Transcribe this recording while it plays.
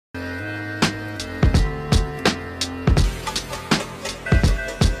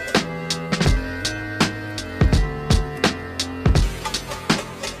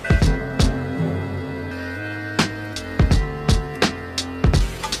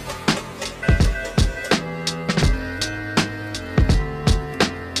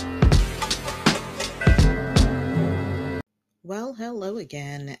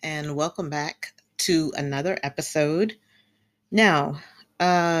again, and welcome back to another episode. Now,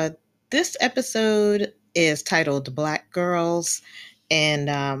 uh, this episode is titled Black Girls,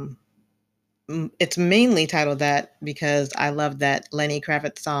 and it's mainly titled that because I love that Lenny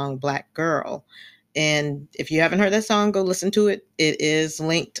Kravitz song, Black Girl. And if you haven't heard that song, go listen to it. It is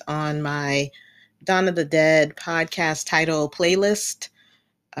linked on my Dawn of the Dead podcast title playlist.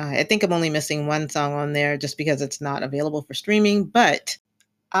 I think I'm only missing one song on there just because it's not available for streaming, but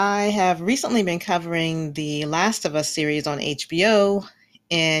I have recently been covering the Last of Us series on HBO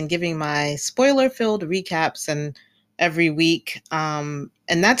and giving my spoiler filled recaps and every week. And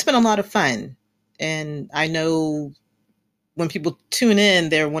that's been a lot of fun. And I know when people tune in,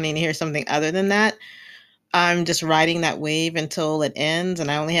 they're wanting to hear something other than that. I'm just riding that wave until it ends, and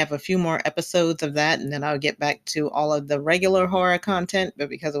I only have a few more episodes of that, and then I'll get back to all of the regular horror content. But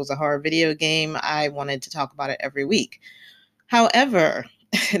because it was a horror video game, I wanted to talk about it every week. However,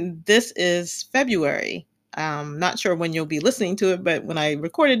 this is February. Not sure when you'll be listening to it, but when I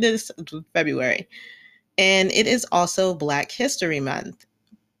recorded this, it was February. And it is also Black History Month.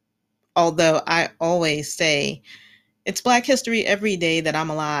 Although I always say it's Black History every day that I'm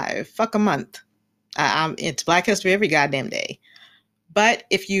alive. Fuck a month. It's Black History every goddamn day. But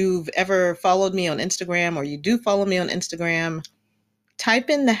if you've ever followed me on Instagram or you do follow me on Instagram, type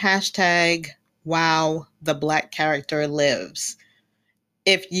in the hashtag wow the black character lives.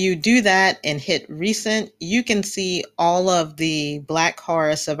 If you do that and hit recent, you can see all of the Black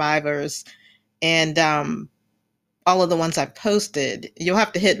horror survivors and all of the ones I posted. You'll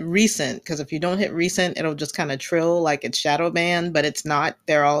have to hit recent because if you don't hit recent, it'll just kind of trill like it's shadow banned, but it's not.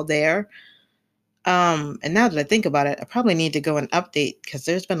 They're all there. And now that I think about it, I probably need to go and update because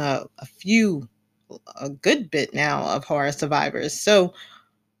there's been a good bit now of horror survivors. So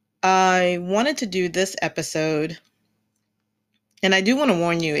I wanted to do this episode, and I do want to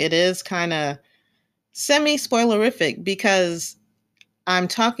warn you, it is kind of semi-spoilerific because I'm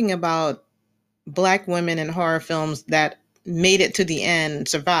talking about Black women in horror films that made it to the end,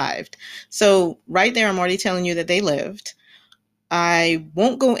 survived. So right there, I'm already telling you that they lived. I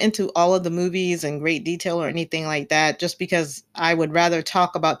won't go into all of the movies in great detail or anything like that, just because I would rather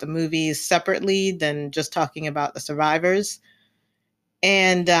talk about the movies separately than just talking about the survivors.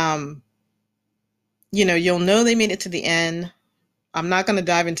 And, you'll know they made it to the end. I'm not going to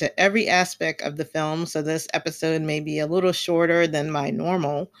dive into every aspect of the film, so this episode may be a little shorter than my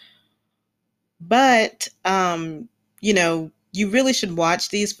normal. But, you really should watch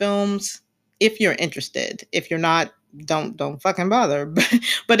these films if you're interested. If you're not, don't fucking bother.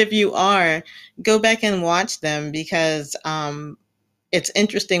 But if you are, go back and watch them because it's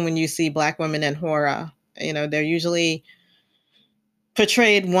interesting when you see Black women in horror. They're usually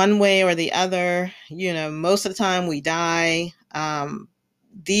portrayed one way or the other. Most of the time we die.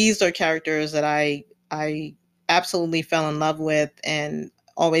 These are characters that I absolutely fell in love with and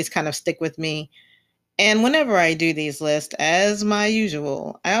always kind of stick with me. And whenever I do these lists, as my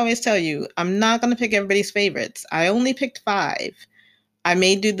usual, I always tell you, I'm not going to pick everybody's favorites. I only picked 5. I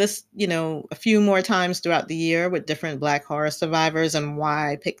may do this, a few more times throughout the year with different Black horror survivors and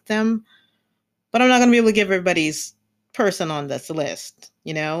why I picked them. But I'm not going to be able to give everybody's person on this list.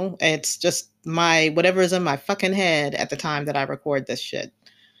 It's just whatever is in my fucking head at the time that I record this shit.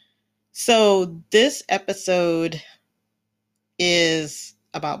 So this episode is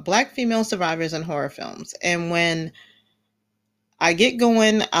about Black female survivors in horror films. And when I get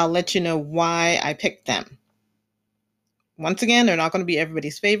going, I'll let you know why I picked them. Once again, they're not going to be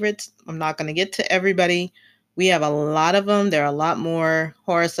everybody's favorites. I'm not going to get to everybody. We have a lot of them. There are a lot more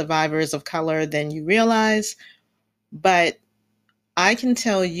horror survivors of color than you realize. But I can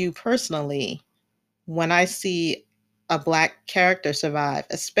tell you personally, when I see a Black character survive,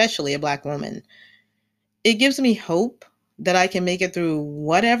 especially a Black woman, it gives me hope that I can make it through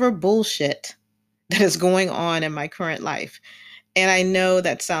whatever bullshit that is going on in my current life. And I know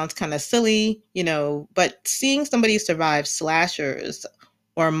that sounds kind of silly, but seeing somebody survive slashers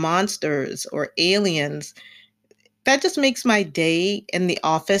or monsters or aliens, that just makes my day in the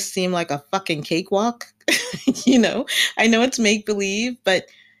office seem like a fucking cakewalk. I know it's make believe, but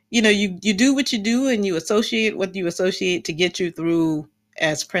you do what you do and you associate what you associate to get you through,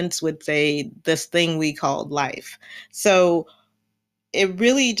 as Prince would say, this thing we called life. So it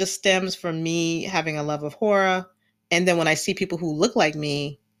really just stems from me having a love of horror. And then when I see people who look like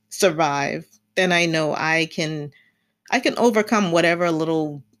me survive, then I know I can overcome whatever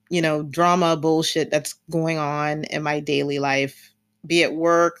little, drama bullshit that's going on in my daily life, be it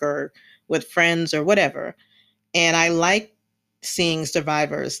work or with friends or whatever. And I like seeing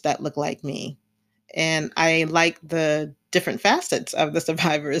survivors that look like me. And I like the different facets of the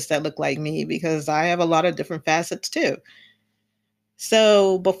survivors that look like me, because I have a lot of different facets too.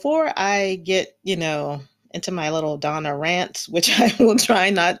 So before I get, into my little Donna rants, which I will try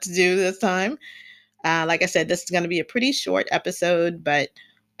not to do this time, like I said, this is going to be a pretty short episode, but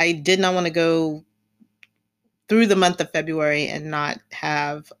I did not want to go through the month of February and not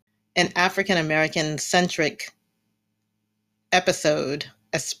have an African American centric episode,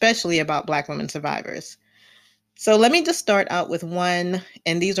 especially about Black women survivors. So let me just start out with one,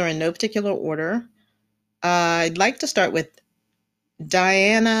 and these are in no particular order. I'd like to start with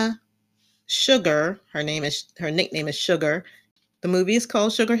Diana Sugar. Her nickname is Sugar. The movie is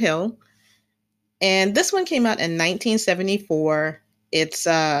called Sugar Hill, and this one came out in 1974. It's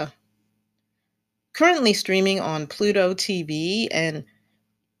currently streaming on Pluto TV and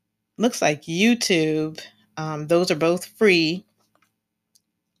looks like YouTube. Those are both free.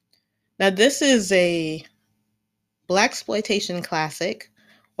 Now, this is a blaxploitation classic,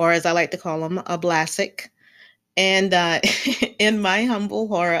 or as I like to call them, a blassic. And in my humble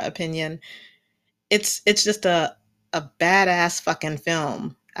horror opinion, it's just a badass fucking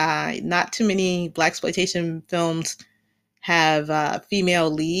film. Not too many blaxploitation films have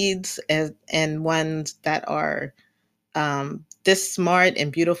female leads and ones that are this smart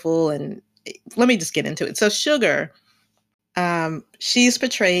and beautiful. And let me just get into it. So Sugar, she's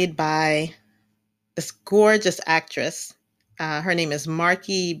portrayed by this gorgeous actress. Her name is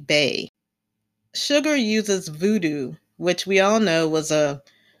Marky Bay. Sugar uses voodoo, which we all know was a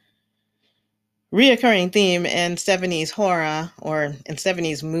reoccurring theme in 70s horror, or in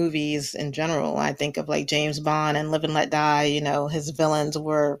 70s movies in general. I think of like James Bond and Live and Let Die. His villains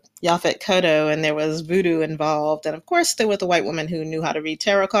were Yaphet Kotto, and there was voodoo involved. And of course, there was a white woman who knew how to read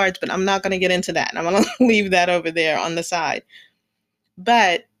tarot cards, but I'm not going to get into that. I'm going to leave that over there on the side.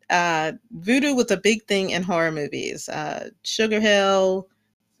 But voodoo was a big thing in horror movies. Sugar Hill.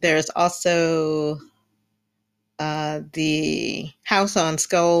 There's also the House on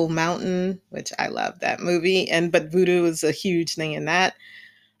Skull Mountain, which I love that movie. But voodoo is a huge thing in that.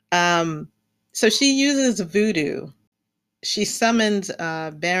 So she uses voodoo. She summons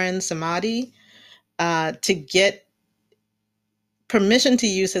Baron Samedi to get permission to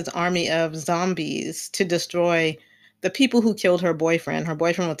use his army of zombies to destroy the people who killed her boyfriend. Her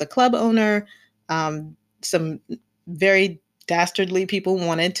boyfriend was a club owner. Some very dastardly people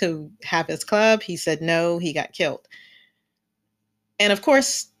wanted to have his club. He said no, he got killed. And of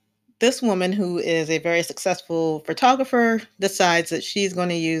course, this woman, who is a very successful photographer, decides that she's going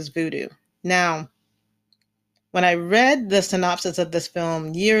to use voodoo. Now, when I read the synopsis of this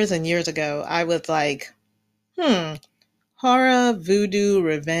film years and years ago, I was like, horror, voodoo,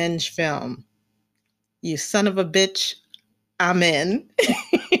 revenge film. You son of a bitch, I'm in.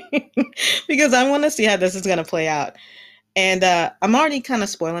 Because I want to see how this is going to play out. And I'm already kind of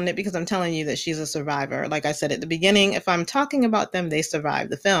spoiling it because I'm telling you that she's a survivor. Like I said at the beginning, if I'm talking about them, they survived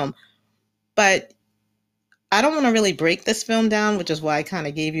the film. But I don't want to really break this film down, which is why I kind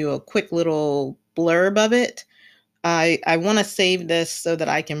of gave you a quick little blurb of it. I want to save this so that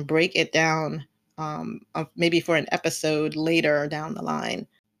I can break it down maybe for an episode later down the line.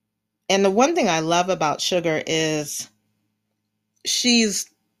 And the one thing I love about Sugar is she's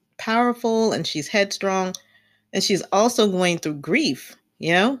powerful and she's headstrong, and she's also going through grief.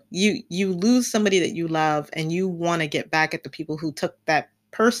 You lose somebody that you love, and you want to get back at the people who took that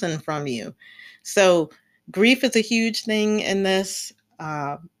person from you. So grief is a huge thing in this.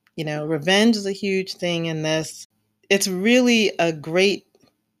 Revenge is a huge thing in this. It's really a great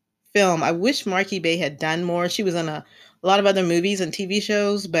film. I wish Marky Bay had done more. She was in a lot of other movies and TV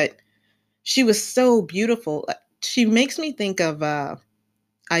shows, but she was so beautiful. She makes me think of a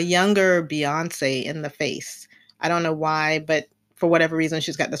younger Beyonce in the face. I don't know why, but for whatever reason,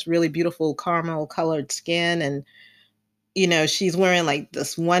 she's got this really beautiful caramel colored skin. And, she's wearing like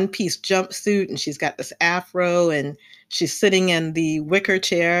this one-piece jumpsuit, and she's got this afro, and she's sitting in the wicker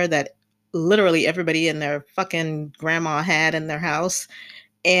chair that literally everybody in their fucking grandma had in their house.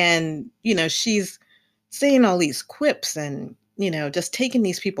 And, she's saying all these quips and, just taking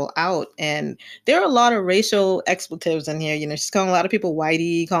these people out. And there are a lot of racial expletives in here. She's calling a lot of people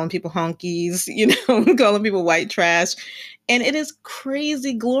whitey, calling people honkies, calling people white trash. And it is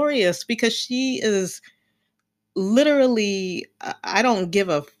crazy glorious because she is literally, I don't give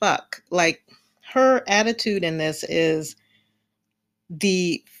a fuck. Like, her attitude in this is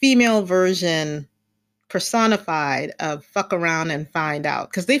the female version personified of fuck around and find out,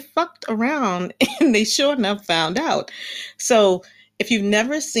 because they fucked around and they sure enough found out. So if you've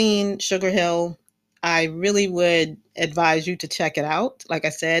never seen Sugar Hill, I really would advise you to check it out. Like I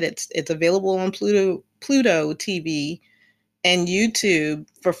said, it's available on Pluto TV. and YouTube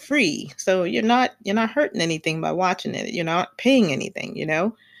for free. So you're not hurting anything by watching it. You're not paying anything,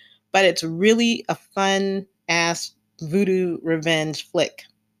 But it's really a fun ass voodoo revenge flick.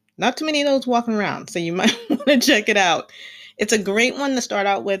 Not too many of those walking around, so you might want to check it out. It's a great one to start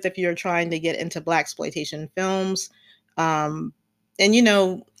out with if you're trying to get into blaxploitation films. Um,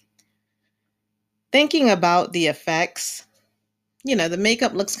 and thinking about the effects, the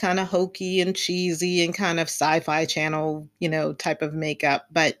makeup looks kind of hokey and cheesy and kind of sci-fi channel, type of makeup,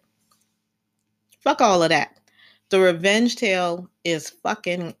 but fuck all of that. The revenge tale is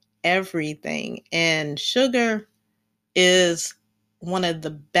fucking everything, and Sugar is one of the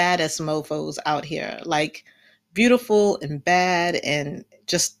baddest mofos out here. Like, beautiful and bad and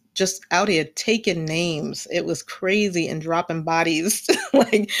just out here taking names. It was crazy, and dropping bodies.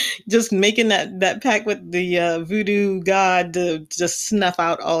 Like, just making that pact with the voodoo god to just snuff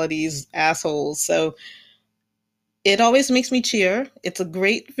out all of these assholes. So it always makes me cheer. It's a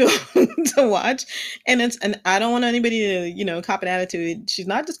great film to watch. And I don't want anybody to, cop an attitude. She's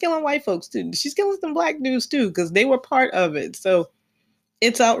not just killing white folks too. She's killing some black dudes too, because they were part of it. So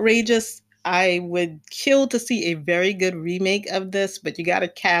it's outrageous. I would kill to see a very good remake of this, but you got to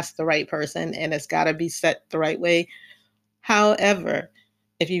cast the right person, and it's got to be set the right way. However,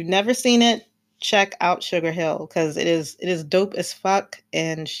 if you've never seen it, check out Sugar Hill, because it is dope as fuck,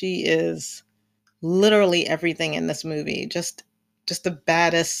 and she is literally everything in this movie. Just the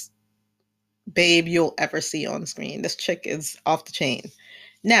baddest babe you'll ever see on screen. This chick is off the chain.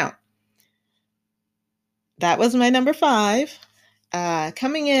 Now, that was my number 5.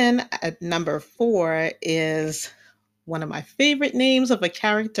 Coming in at number 4 is one of my favorite names of a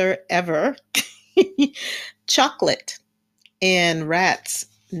character ever, Chocolate in Rats,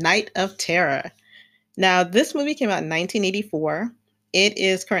 Night of Terror. Now, this movie came out in 1984. It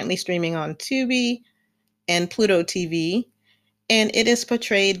is currently streaming on Tubi and Pluto TV, and it is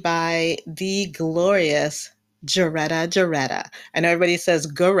portrayed by the glorious Jaretta Jaretta. I know everybody says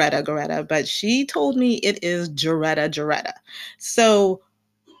Goretta, but she told me it is Jaretta. So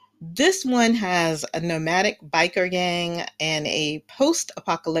this one has a nomadic biker gang and a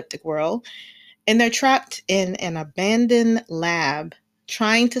post-apocalyptic world, and they're trapped in an abandoned lab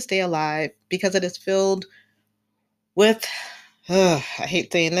trying to stay alive because it is filled with, I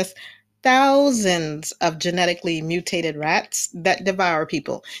hate saying this, thousands of genetically mutated rats that devour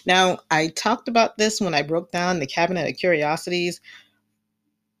people. Now, I talked about this when I broke down the Cabinet of Curiosities.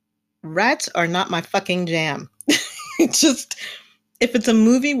 Rats are not my fucking jam. Just, if it's a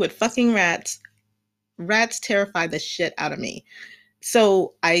movie with fucking rats, rats terrify the shit out of me.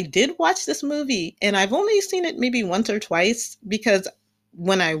 So I did watch this movie, and I've only seen it maybe once or twice, because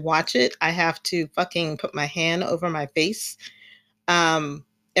when I watch it, I have to fucking put my hand over my face.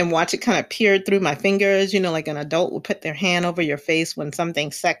 And watch it kind of peer through my fingers, like an adult would put their hand over your face when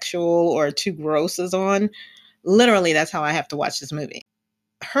something sexual or too gross is on. Literally, that's how I have to watch this movie.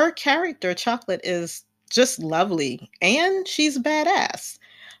 Her character, Chocolate, is just lovely, and she's badass.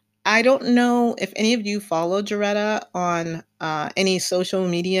 I don't know if any of you follow Jaretta on any social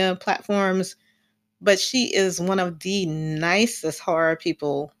media platforms, but she is one of the nicest horror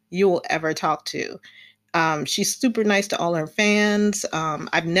people you will ever talk to. She's super nice to all her fans.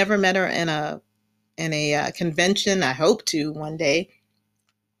 I've never met her in a convention. I hope to one day,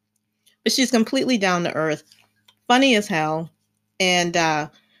 but she's completely down to earth, funny as hell, and I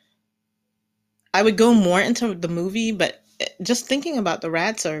would go more into the movie, but just thinking about the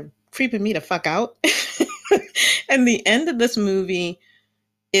rats are creeping me the fuck out. And the end of this movie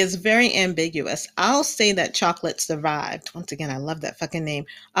is very ambiguous. I'll say that Chocolate survived. Once again, I love that fucking name.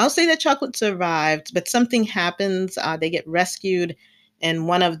 I'll say that Chocolate survived, but something happens. They get rescued, and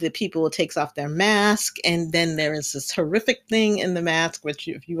one of the people takes off their mask, and then there is this horrific thing in the mask, which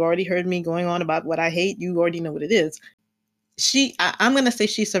if you already heard me going on about what I hate, you already know what it is. I'm going to say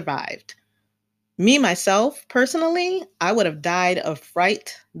she survived. Me, myself, personally, I would have died of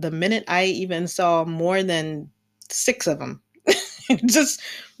fright the minute I even saw more than 6 of them. Just,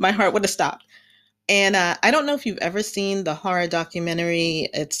 my heart would have stopped. And I don't know if you've ever seen the horror documentary.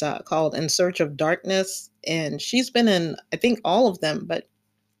 It's called In Search of Darkness. And she's been in, I think, all of them. But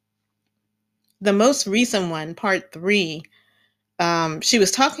the most recent one, part 3, she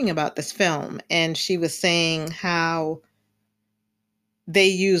was talking about this film. And she was saying how they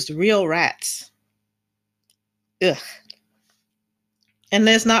used real rats. Ugh. And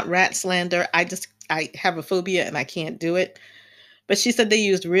there's not rat slander. I have a phobia and I can't do it. But she said they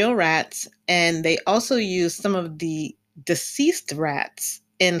used real rats, and they also used some of the deceased rats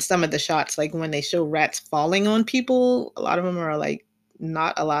in some of the shots. Like when they show rats falling on people, a lot of them are like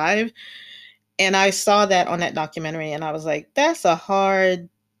not alive. And I saw that on that documentary and I was like, that's a hard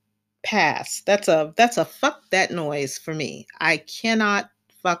pass. That's a fuck that noise for me. I cannot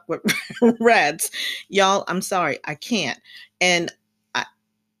fuck with rats. Y'all, I'm sorry. I can't. And I,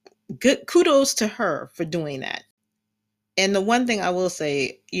 good kudos to her for doing that. And the one thing I will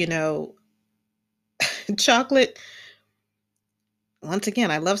say, chocolate, once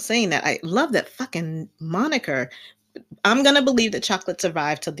again, I love saying that. I love that fucking moniker. I'm gonna believe that chocolate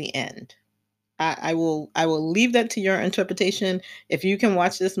survived till the end. I will leave that to your interpretation. If you can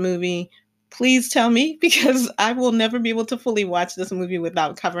watch this movie, please tell me because I will never be able to fully watch this movie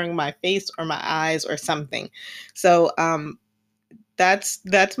without covering my face or my eyes or something. So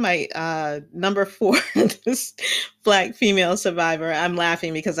that's my number 4, this Black female survivor. I'm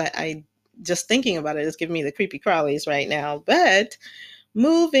laughing because I just thinking about it is giving me the creepy crawlies right now. But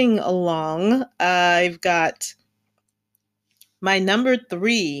moving along, I've got my number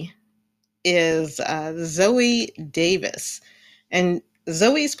 3 is Zoe Davis. And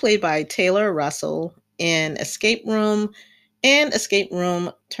Zoe's played by Taylor Russell in Escape Room and Escape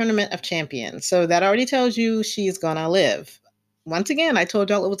Room Tournament of Champions. So that already tells you she's gonna live. Once again, I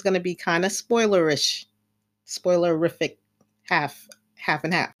told y'all it was gonna be kind of spoilerific, half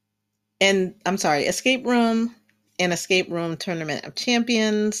and half. And I'm sorry, Escape Room and Escape Room Tournament of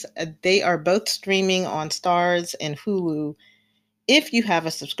Champions, they are both streaming on Starz and Hulu if you have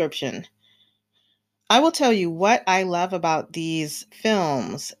a subscription. I will tell you what I love about these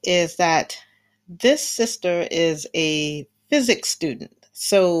films is that this sister is a physics student.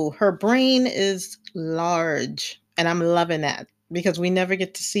 So her brain is large, and I'm loving that because we never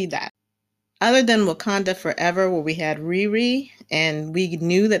get to see that. Other than Wakanda Forever, where we had Riri and we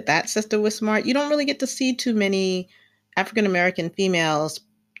knew that that sister was smart, you don't really get to see too many African American females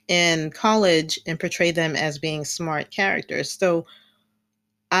in college and portray them as being smart characters. So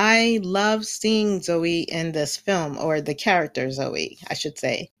I love seeing Zoe in this film, or the character Zoe, I should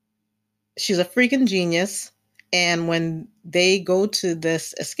say. She's a freaking genius. And when they go to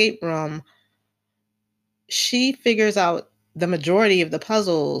this escape room, she figures out the majority of the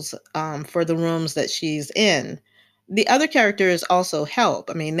puzzles for the rooms that she's in. The other characters also help.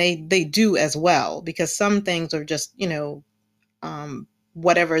 I mean, they do as well because some things are just,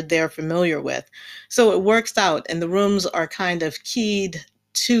 whatever they're familiar with. So it works out, and the rooms are kind of keyed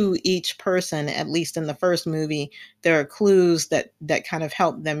to each person. At least in the first movie, there are clues that kind of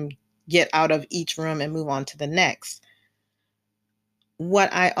help them get out of each room and move on to the next.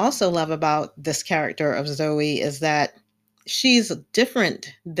 What I also love about this character of Zoe is that she's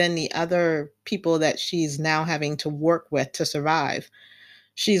different than the other people that she's now having to work with to survive.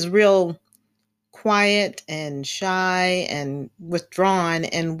 She's real quiet and shy and withdrawn,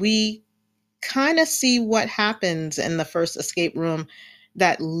 and we kind of see what happens in the first escape room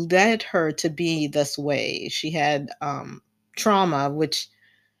that led her to be this way. She had trauma, which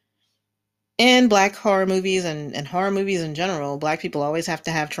in Black horror movies and horror movies in general, Black people always have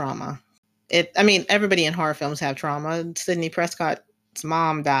to have trauma. I mean, everybody in horror films have trauma. Sidney Prescott's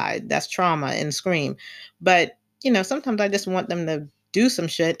mom died. That's trauma in Scream. But, sometimes I just want them to do some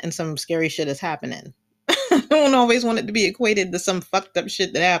shit and some scary shit is happening. I don't always want it to be equated to some fucked up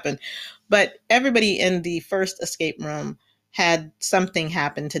shit that happened. But everybody in the first escape room had something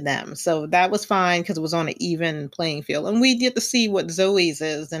happen to them. So that was fine because it was on an even playing field. And we get to see what Zoe's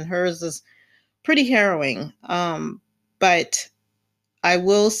is, and hers is pretty harrowing. But I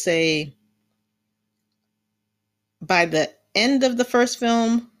will say by the end of the first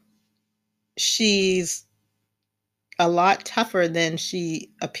film, she's a lot tougher than she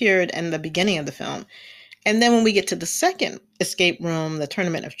appeared in the beginning of the film. And then when we get to the second escape room, the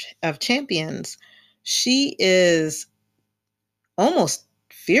Tournament of Champions, she is almost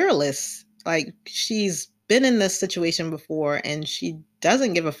fearless. Like, she's been in this situation before and she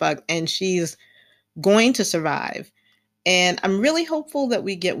doesn't give a fuck and she's going to survive. And I'm really hopeful that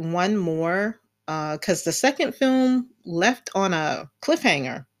we get one more because the second film left on a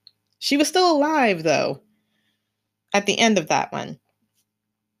cliffhanger. She was still alive, though, at the end of that one.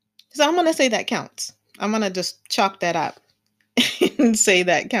 So I'm going to say that counts. I'm going to just chalk that up and say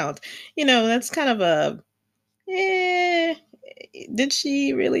that counts. That's kind of did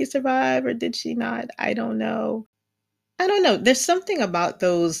she really survive or did she not? I don't know. There's something about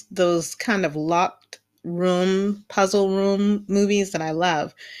those kind of locked room, puzzle room movies that I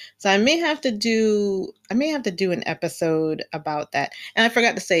love. So I may have to do an episode about that. And I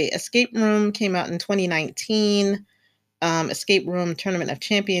forgot to say, Escape Room came out in 2019. Escape Room Tournament of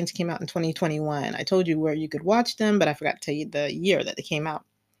Champions came out in 2021. I told you where you could watch them, but I forgot to tell you the year that they came out.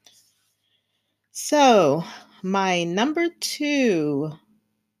 So my number 2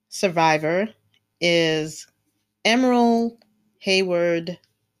 survivor is Emerald Hayward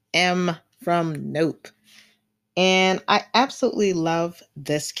M from Nope. And I absolutely love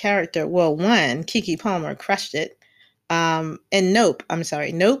this character. Well, one, Keke Palmer crushed it. And Nope, I'm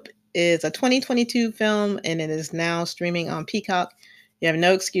sorry, Nope is a 2022 film and it is now streaming on Peacock. You have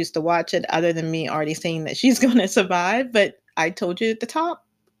no excuse to watch it other than me already saying that she's going to survive. But I told you at the top,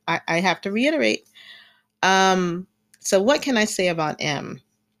 I have to reiterate. So, what can I say about M?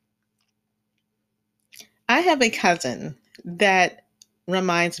 I have a cousin that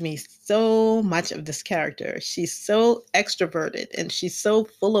reminds me so much of this character. She's so extroverted and she's so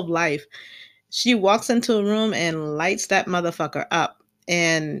full of life. She walks into a room and lights that motherfucker up.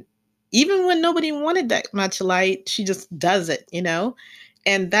 And even when nobody wanted that much light, she just does it, you know?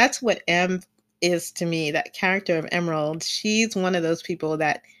 And that's what M is to me, that character of Emerald. She's one of those people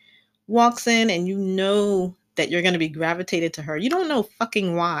that walks in and you know that you're going to be gravitated to her. You don't know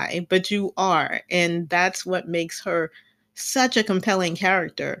fucking why, but you are. And that's what makes her such a compelling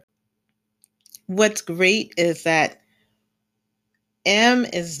character. What's great is that M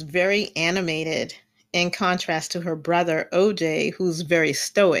is very animated in contrast to her brother OJ, who's very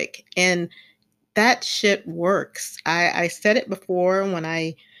stoic. And that shit works. I said it before when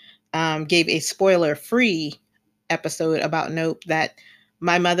I gave a spoiler free episode about Nope that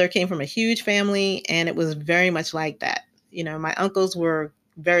my mother came from a huge family and it was very much like that. You know, my uncles were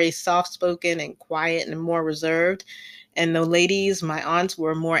very soft spoken and quiet and more reserved. And the ladies, my aunts,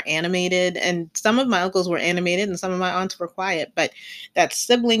 were more animated. And some of my uncles were animated and some of my aunts were quiet. But that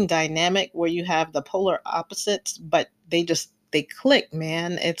sibling dynamic where you have the polar opposites, but they click,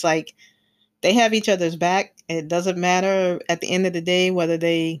 man. It's like they have each other's back. It doesn't matter at the end of the day whether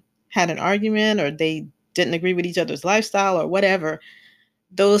they had an argument or they didn't agree with each other's lifestyle or whatever.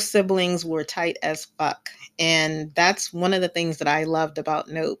 Those siblings were tight as fuck. And that's one of the things that I loved about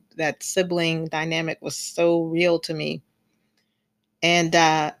Nope. That sibling dynamic was so real to me. And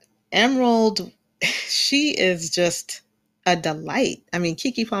Emerald, she is just a delight. I mean,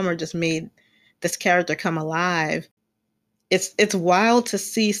 Keke Palmer just made this character come alive. It's wild to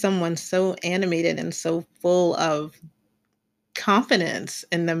see someone so animated and so full of confidence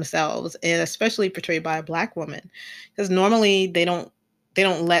in themselves, and especially portrayed by a Black woman, because normally they don't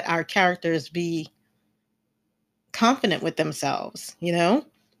let our characters be confident with themselves, you know.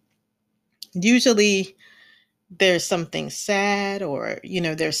 Usually there's something sad, or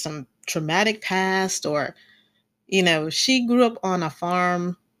there's some traumatic past, or she grew up on a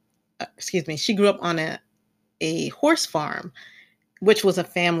farm. Excuse me, she grew up on a horse farm, which was a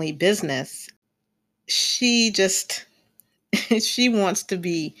family business. She just she wants to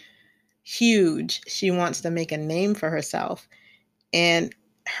be huge. She wants to make a name for herself. And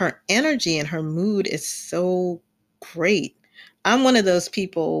her energy and her mood is so great. I'm one of those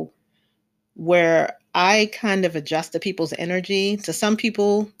people where I kind of adjust to people's energy. To some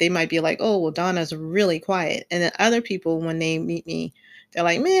people, they might be like, oh, well, Donna's really quiet. And then other people, when they meet me, they're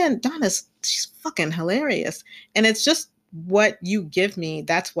like, man, she's fucking hilarious. And it's just what you give me,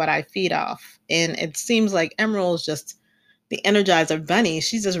 that's what I feed off. And it seems like Emerald's just the Energizer Bunny.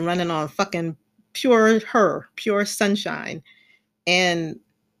 She's just running on fucking pure sunshine. And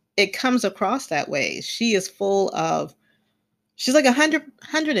it comes across that way. She's like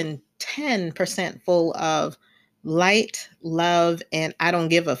 110% full of light, love, and I don't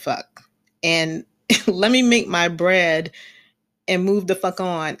give a fuck. And let me make my bread and move the fuck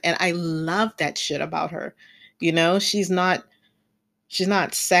on. And I love that shit about her. She's not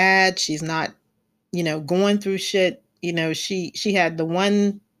sad. She's not, going through shit. She had the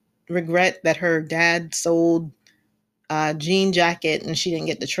one regret that her dad sold a jean jacket and she didn't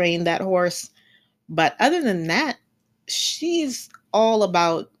get to train that horse. But other than that, she's all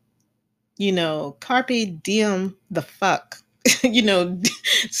about, carpe diem the fuck.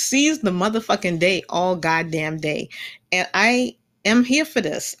 Seize the motherfucking day all goddamn day. And I am here for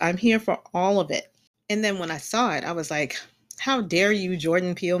this. I'm here for all of it. And then when I saw it, I was like, how dare you,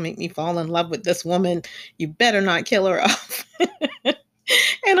 Jordan Peele, make me fall in love with this woman? You better not kill her off.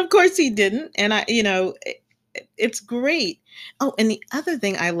 And of course he didn't. And it's great. Oh, and the other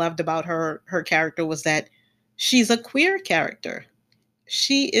thing I loved about her character was that she's a queer character.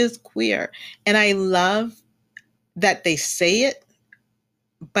 She is queer. And I love that they say it,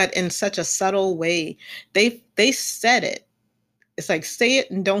 but in such a subtle way. They said it. It's like, say it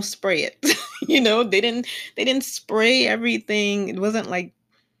and don't spray it. They didn't spray everything. It wasn't like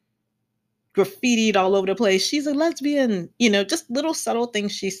graffitied all over the place. She's a lesbian, just little subtle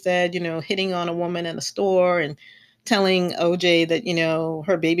things she said, hitting on a woman in a store and telling OJ that,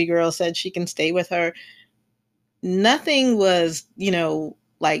 her baby girl said she can stay with her. Nothing was,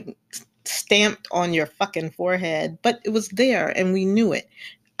 like stamped on your fucking forehead, but it was there and we knew it.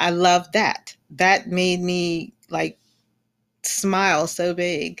 I love that. That made me like smile so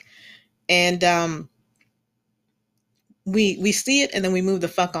big. And we see it and then we move the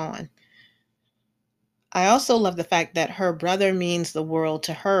fuck on. I also love the fact that her brother means the world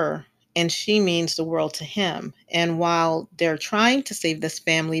to her and she means the world to him. And while they're trying to save this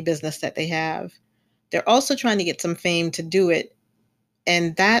family business that they have, they're also trying to get some fame to do it.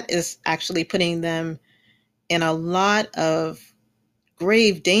 And that is actually putting them in a lot of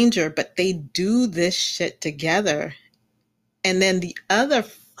grave danger, but they do this shit together. And then the other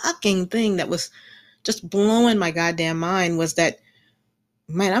fucking thing that was just blowing my goddamn mind was that,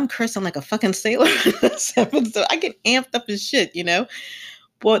 man, I'm cursing like a fucking sailor in this episode. I get amped up as shit, you know?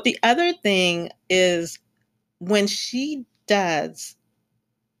 But the other thing is when she does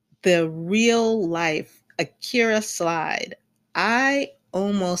the real life Akira slide, I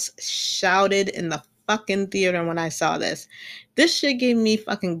almost shouted in the fucking theater when I saw this. This shit gave me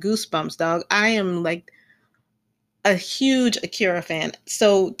fucking goosebumps, dog. I am like a huge Akira fan.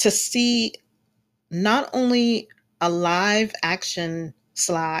 So to see not only a live action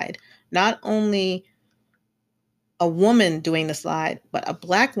slide, not only a woman doing the slide, but a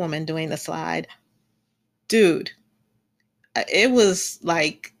Black woman doing the slide, dude, it was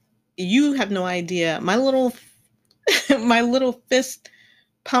like, you have no idea. My little my little fist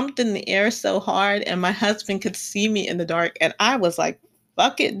pumped in the air so hard, and my husband could see me in the dark, and I was like,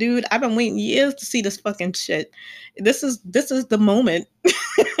 fuck it, dude. I've been waiting years to see this fucking shit. This is the moment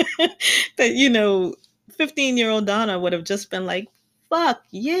that, 15-year-old Donna would have just been like, fuck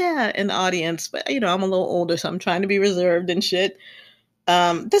yeah, in the audience. But I'm a little older, so I'm trying to be reserved and shit.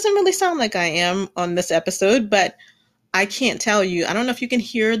 Doesn't really sound like I am on this episode, but I can't tell you. I don't know if you can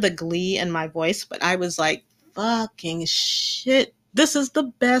hear the glee in my voice, but I was like, fucking shit. This is the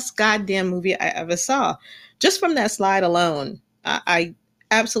best goddamn movie I ever saw. Just from that slide alone. I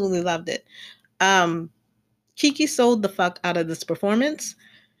absolutely loved it. Kiki sold the fuck out of this performance.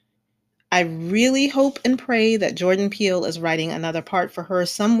 I really hope and pray that Jordan Peele is writing another part for her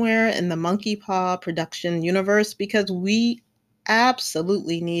somewhere in the Monkey Paw production universe, because we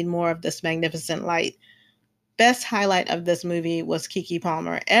absolutely need more of this magnificent light. Best highlight of this movie was Keke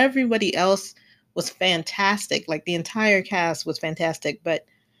Palmer. Everybody else was fantastic. Like the entire cast was fantastic, but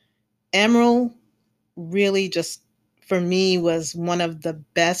Emerald really just, for me, was one of the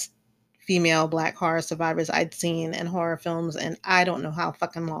best female Black horror survivors I'd seen in horror films, and I don't know how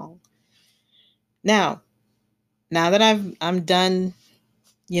fucking long. Now that I'm done,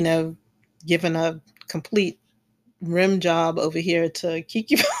 giving a complete rim job over here to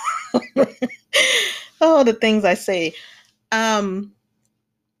Keke Palmer. Oh, the things I say. I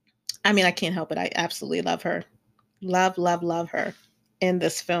can't help it. I absolutely love her. Love, love, love her in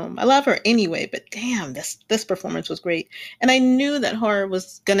this film. I love her anyway, but damn, this performance was great. And I knew that horror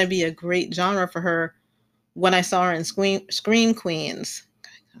was going to be a great genre for her when I saw her in Scream Queens.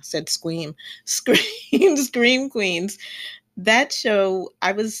 I said Scream. Scream Queens. That show,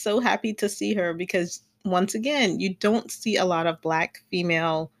 I was so happy to see her because, once again, you don't see a lot of Black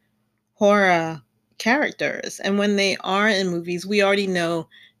female horror characters. And when they are in movies, we already know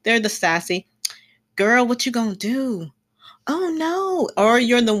they're the sassy, girl, what you gonna do? Oh no. Or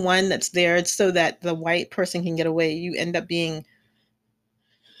you're the one that's there so that the white person can get away. You end up being,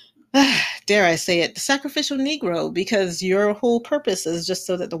 dare I say it, the sacrificial Negro, because your whole purpose is just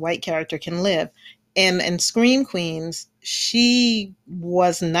so that the white character can live. And in Scream Queens, she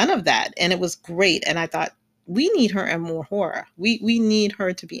was none of that. And it was great. And I thought, we need her in more horror. We need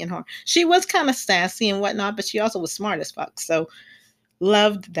her to be in horror. She was kind of sassy and whatnot, but she also was smart as fuck. So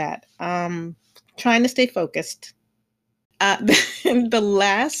loved that. Trying to stay focused. The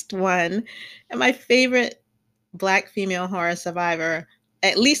last one, and my favorite Black female horror survivor,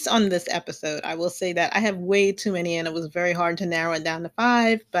 at least on this episode, I will say that I have way too many, and it was very hard to narrow it down to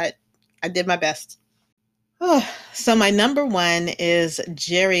 5, but I did my best. Oh, so my number 1 is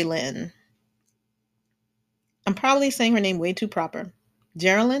Jerry Lynn. I'm probably saying her name way too proper.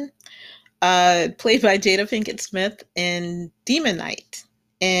 Geraldine, played by Jada Pinkett Smith in Demon Knight.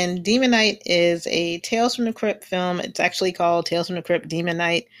 And Demon Knight is a Tales from the Crypt film. It's actually called Tales from the Crypt Demon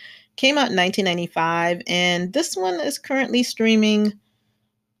Knight. Came out in 1995, and this one is currently streaming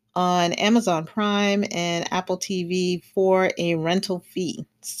on Amazon Prime and Apple TV for a rental fee.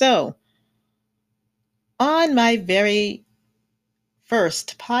 So, on my very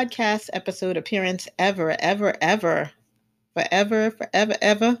first podcast episode appearance ever, forever.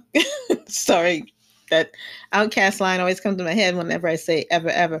 Sorry, that Outcast line always comes to my head whenever I say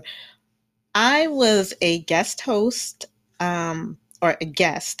ever. I was a guest host, or a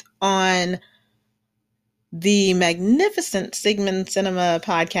guest on the magnificent Sigmund Cinema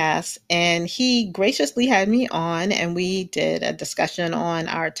podcast, and he graciously had me on, and we did a discussion on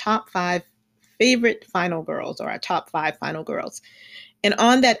our top 5 favorite final girls, or our top 5 final girls. And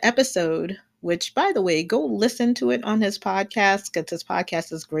on that episode, which by the way, go listen to it on his podcast because his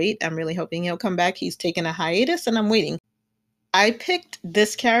podcast is great. I'm really hoping he'll come back. He's taking a hiatus and I'm waiting. I picked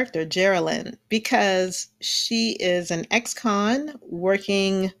this character, Geraldine, because she is an ex-con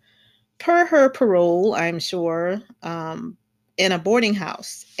working per her parole, I'm sure, in a boarding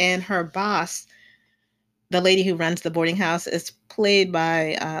house. And her boss, the lady who runs the boarding house, is played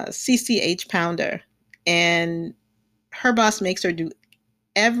by CCH Pounder. And her boss makes her do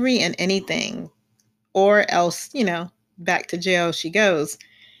every and anything, or else, back to jail she goes.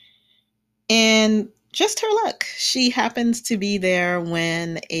 And just her luck. She happens to be there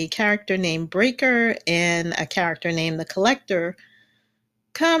when a character named Breaker and a character named the Collector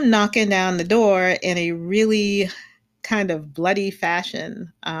come knocking down the door in a really kind of bloody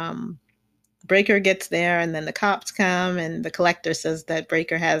fashion. Breaker gets there, and then the cops come, and the Collector says that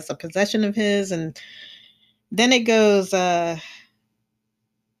Breaker has a possession of his, and then it goes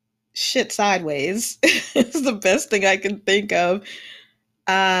shit sideways. It's the best thing I can think of.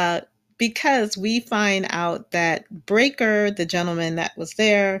 Because we find out that Breaker, the gentleman that was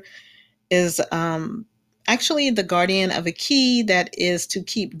there, is actually the guardian of a key that is to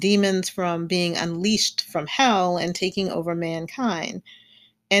keep demons from being unleashed from hell and taking over mankind.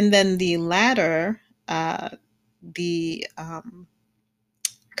 And then the latter, the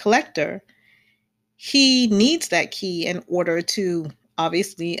Collector, he needs that key in order to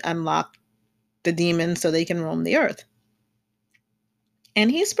obviously unlock the demons so they can roam the earth. And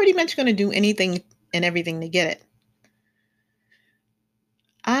he's pretty much going to do anything and everything to get it.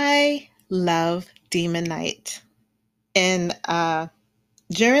 I love Demon Knight. And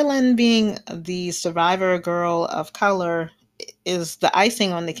Geraldine, being the survivor girl of color, is the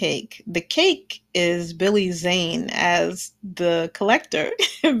icing on the cake. The cake is Billy Zane as the Collector,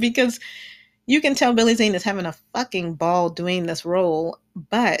 because you can tell Billy Zane is having a fucking ball doing this role,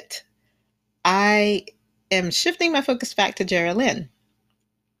 but I am shifting my focus back to Geraldine.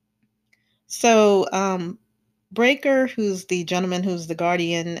 So, Breaker, who's the gentleman who's the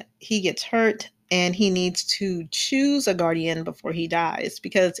guardian, he gets hurt and he needs to choose a guardian before he dies,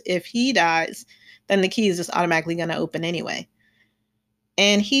 because if he dies, then the key is just automatically going to open anyway.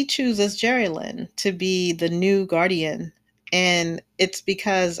 And he chooses Geraldine to be the new guardian, and it's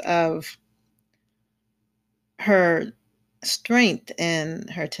because of her strength and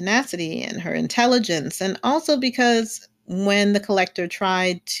her tenacity and her intelligence, and also because when the Collector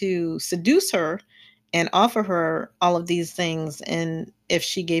tried to seduce her and offer her all of these things, and if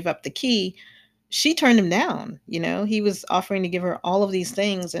she gave up the key, she turned him down. He was offering to give her all of these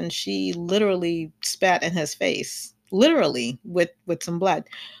things, and she literally spat in his face, literally with some blood.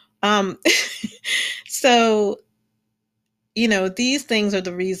 So, these things are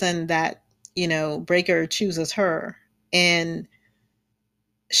the reason that, Breaker chooses her, and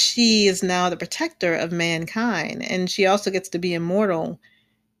she is now the protector of mankind, and she also gets to be immortal.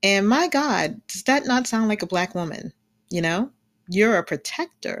 And my God, does that not sound like a Black woman? You're a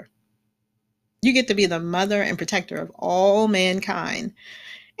protector. You get to be the mother and protector of all mankind.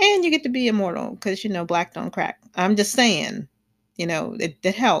 And you get to be immortal because, Black don't crack. I'm just saying,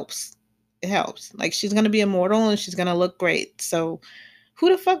 it helps. It helps. Like, she's going to be immortal and she's going to look great. So who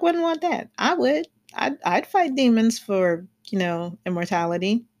the fuck wouldn't want that? I would. I'd fight demons for,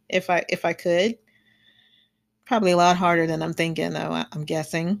 immortality if I could. Probably a lot harder than I'm thinking, though, I'm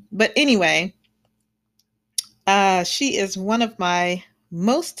guessing. But anyway, she is one of my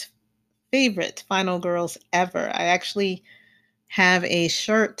most favorite final girls ever. I actually have a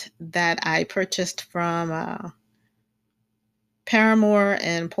shirt that I purchased from Paramore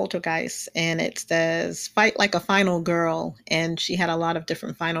and Poltergeist, and it says "Fight like a final girl." And she had a lot of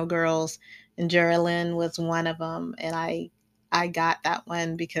different final girls, and Geraldine was one of them. And I got that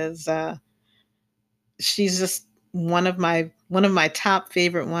one because she's just one of my top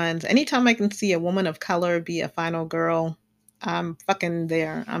favorite ones. Anytime I can see a woman of color be a final girl, I'm fucking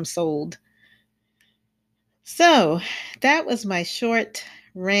there. I'm sold. So that was my short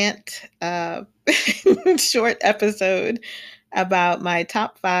rant, short episode about my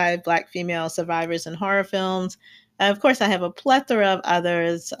top 5 Black female survivors in horror films. Of course, I have a plethora of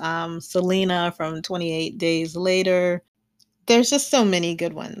others. Selena from 28 Days Later. There's just so many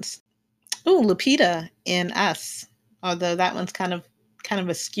good ones. Oh, Lupita in Us, although that one's kind of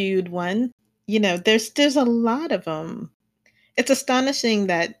a skewed one. There's a lot of them. It's astonishing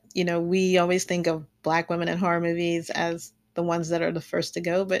that, we always think of Black women in horror movies as the ones that are the first to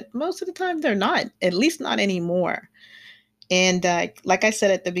go, but most of the time they're not, at least not anymore. And like I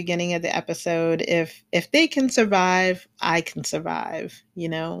said at the beginning of the episode, if they can survive, I can survive.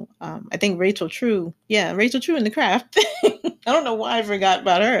 I think Rachel True in The Craft. I don't know why I forgot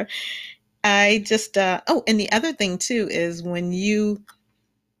about her. I just oh, and the other thing too is when you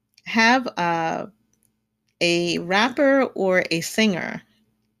have a rapper or a singer.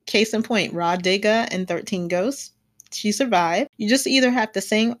 Case in point, Rah Digga in 13 Ghosts. She survived. You just either have to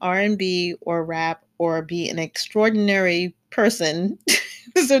sing R&B or rap or be an extraordinary person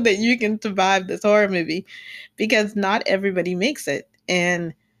so that you can survive this horror movie, because not everybody makes it.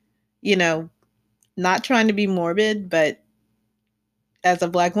 And, you know, not trying to be morbid, but as a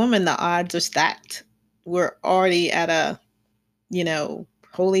Black woman, the odds are stacked. We're already at a,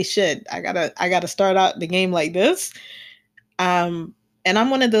 holy shit, I gotta start out the game like this. Um, and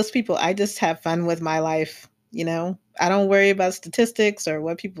I'm one of those people. I just have fun with my life. I don't worry about statistics or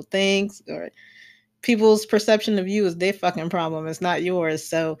what people think, or people's perception of you is their fucking problem. It's not yours.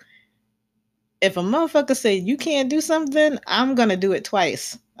 So if a motherfucker say you can't do something, I'm gonna do it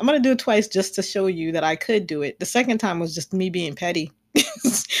twice. I'm gonna do it twice just to show you that I could do it. The second time was just me being petty.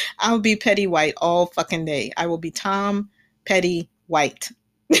 I'll be Petty White all fucking day. I will be Tom Petty White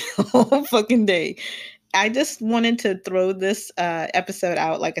all fucking day. I just wanted to throw this episode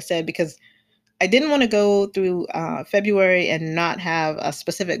out, like I said, because I didn't want to go through February and not have a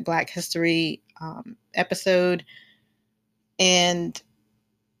specific Black History episode. And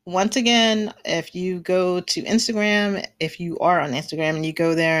once again, if you go to Instagram, if you are on Instagram and you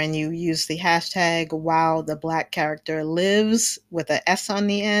go there and you use the hashtag while the Black character lives with an S on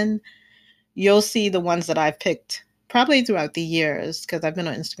the end, you'll see the ones that I've picked probably throughout the years, because I've been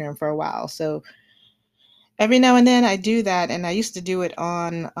on Instagram for a while. So every now and then I do that, and I used to do it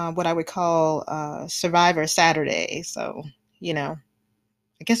on what I would call Survivor Saturday. So,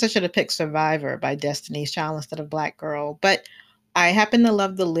 I guess I should have picked Survivor by Destiny's Child instead of Black Girl. But I happen to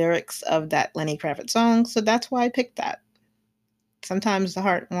love the lyrics of that Lenny Kravitz song, so that's why I picked that. Sometimes the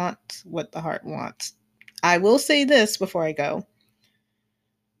heart wants what the heart wants. I will say this before I go.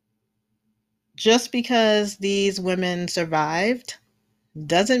 Just because these women survived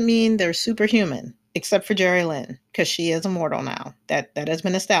doesn't mean they're superhuman, except for Jerry Lynn, because she is immortal now. That has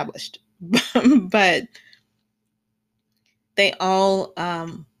been established. But they all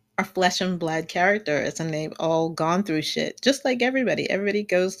are flesh and blood characters, and they've all gone through shit, just like everybody. Everybody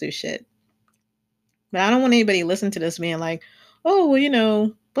goes through shit. But I don't want anybody to listen to this being like, oh,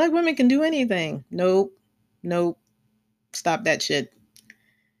 well, Black women can do anything. Nope. Stop that shit.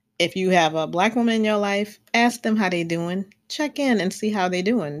 If you have a Black woman in your life, ask them how they doing. Check in and see how they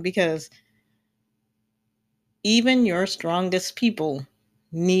doing, because even your strongest people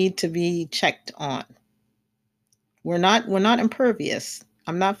need to be checked on. We're not impervious.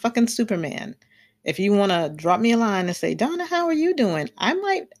 I'm not fucking Superman. If you want to drop me a line and say, Donna, how are you doing? I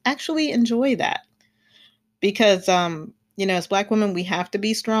might actually enjoy that, because as Black women, we have to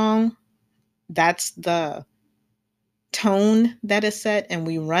be strong. That's the tone that is set, and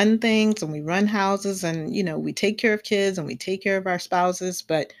we run things and we run houses, and we take care of kids and we take care of our spouses,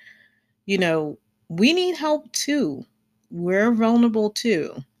 but we need help too. We're vulnerable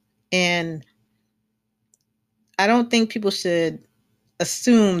too. And I don't think people should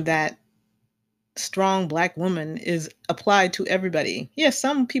assume that strong Black woman is applied to everybody. Yes,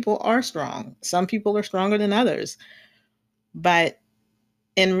 some people are strong. Some people are stronger than others. But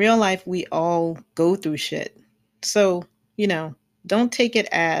in real life, we all go through shit. So, don't take it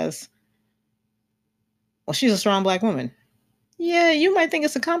as, well, she's a strong Black woman. Yeah, you might think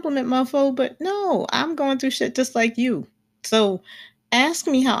it's a compliment, mofo, but no, I'm going through shit just like you. So ask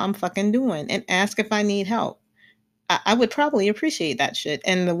me how I'm fucking doing, and ask if I need help. I would probably appreciate that shit.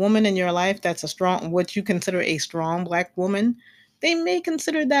 And the woman in your life that's what you consider a strong Black woman, they may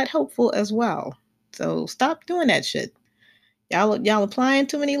consider that helpful as well. So stop doing that shit. Y'all applying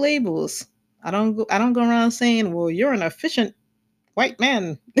too many labels. I don't go around saying, well, you're an efficient white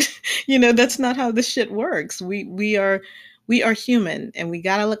man. That's not how this shit works. We are human, and we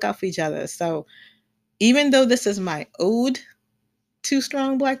gotta look out for each other. So even though this is my ode to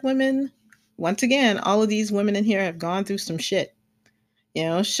strong Black women, once again, all of these women in here have gone through some shit.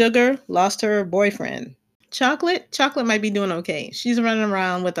 Sugar lost her boyfriend. Chocolate might be doing okay. She's running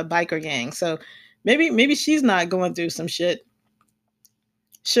around with a biker gang, so maybe she's not going through some shit.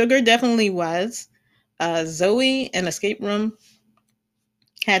 Sugar definitely was. Zoe in Escape Room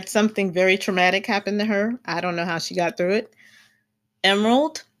had something very traumatic happen to her. I don't know how she got through it.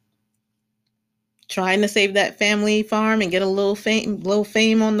 Emerald, trying to save that family farm and get a little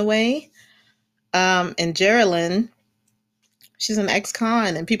fame on the way. And Geraldine, She's an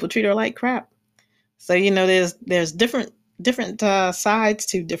ex-con and people treat her like crap. So, there's different sides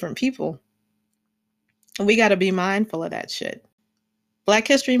to different people. And we got to be mindful of that shit. Black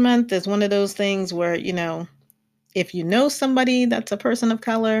History Month is one of those things where, if you know somebody that's a person of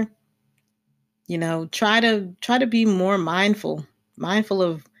color, try to be more mindful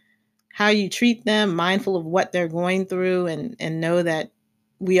of how you treat them, mindful of what they're going through, and know that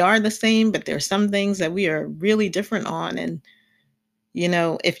we are the same, but there's some things that we are really different on. And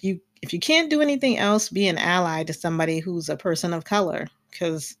if you can't do anything else, be an ally to somebody who's a person of color,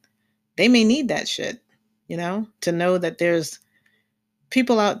 because they may need that shit. To know that there's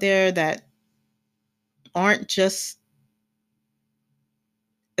people out there that aren't just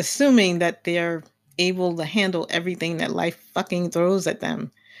assuming that they're able to handle everything that life fucking throws at them.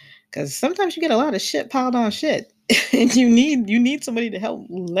 Because sometimes you get a lot of shit piled on shit, and you need somebody to help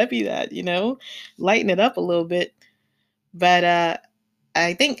levy that, lighten it up a little bit. But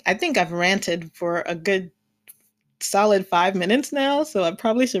I think I've ranted for a good solid 5 minutes now, so I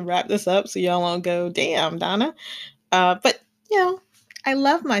probably should wrap this up so y'all won't go, damn, Donna. But you know, I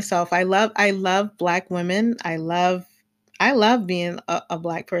love myself. I love Black women. I love being a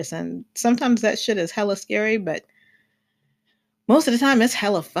Black person. Sometimes that shit is hella scary, but most of the time it's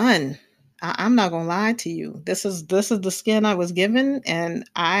hella fun. I'm not gonna lie to you. This is the skin I was given, and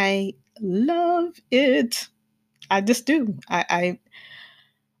I love it. I just do. I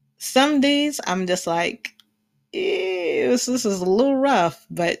some days I'm just like, this is a little rough,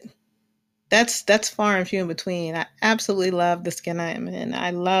 but that's far and few in between. I absolutely love the skin I am in.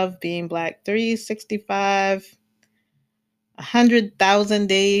 I love being Black 365, 100,000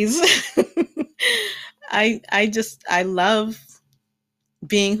 days. I love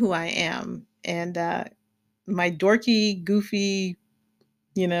being who I am. And my dorky, goofy,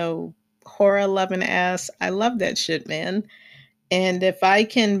 you know, horror loving ass, I love that shit, man. And if I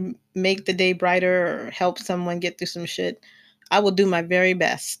can make the day brighter or help someone get through some shit, I will do my very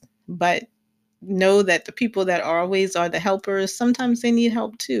best. But know that the people that always are the helpers, sometimes they need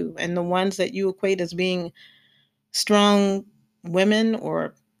help too. And the ones that you equate as being strong women,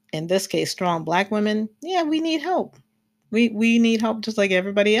 or in this case, strong Black women, yeah, we need help. We need help just like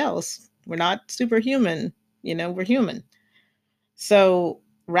everybody else. We're not superhuman, we're human. So,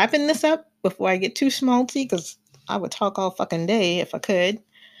 wrapping this up before I get too schmaltzy, because I would talk all fucking day if I could. If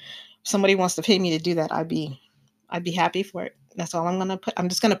somebody wants to pay me to do that, I'd be happy for it. That's all I'm gonna put. I'm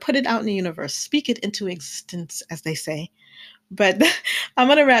just gonna put it out in the universe, speak it into existence, as they say. But I'm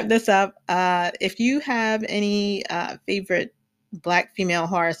gonna wrap this up. If you have any favorite Black female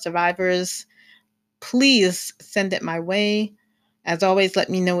horror survivors, please send it my way. As always, let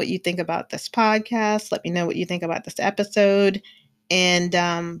me know what you think about this podcast. Let me know what you think about this episode, and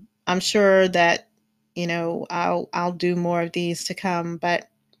I'm sure that I'll do more of these to come. But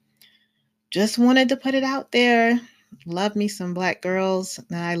just wanted to put it out there. Love me some Black girls,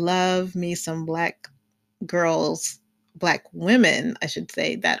 and I love me some Black girls, Black women, I should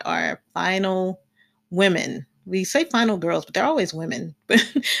say, that are final women. We say final girls, but they're always women.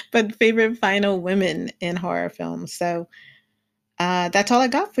 But favorite final women in horror films. So that's all I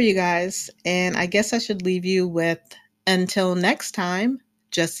got for you guys. And I guess I should leave you with, until next time,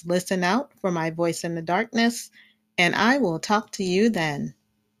 just listen out for my voice in the darkness, and I will talk to you then.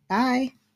 Bye.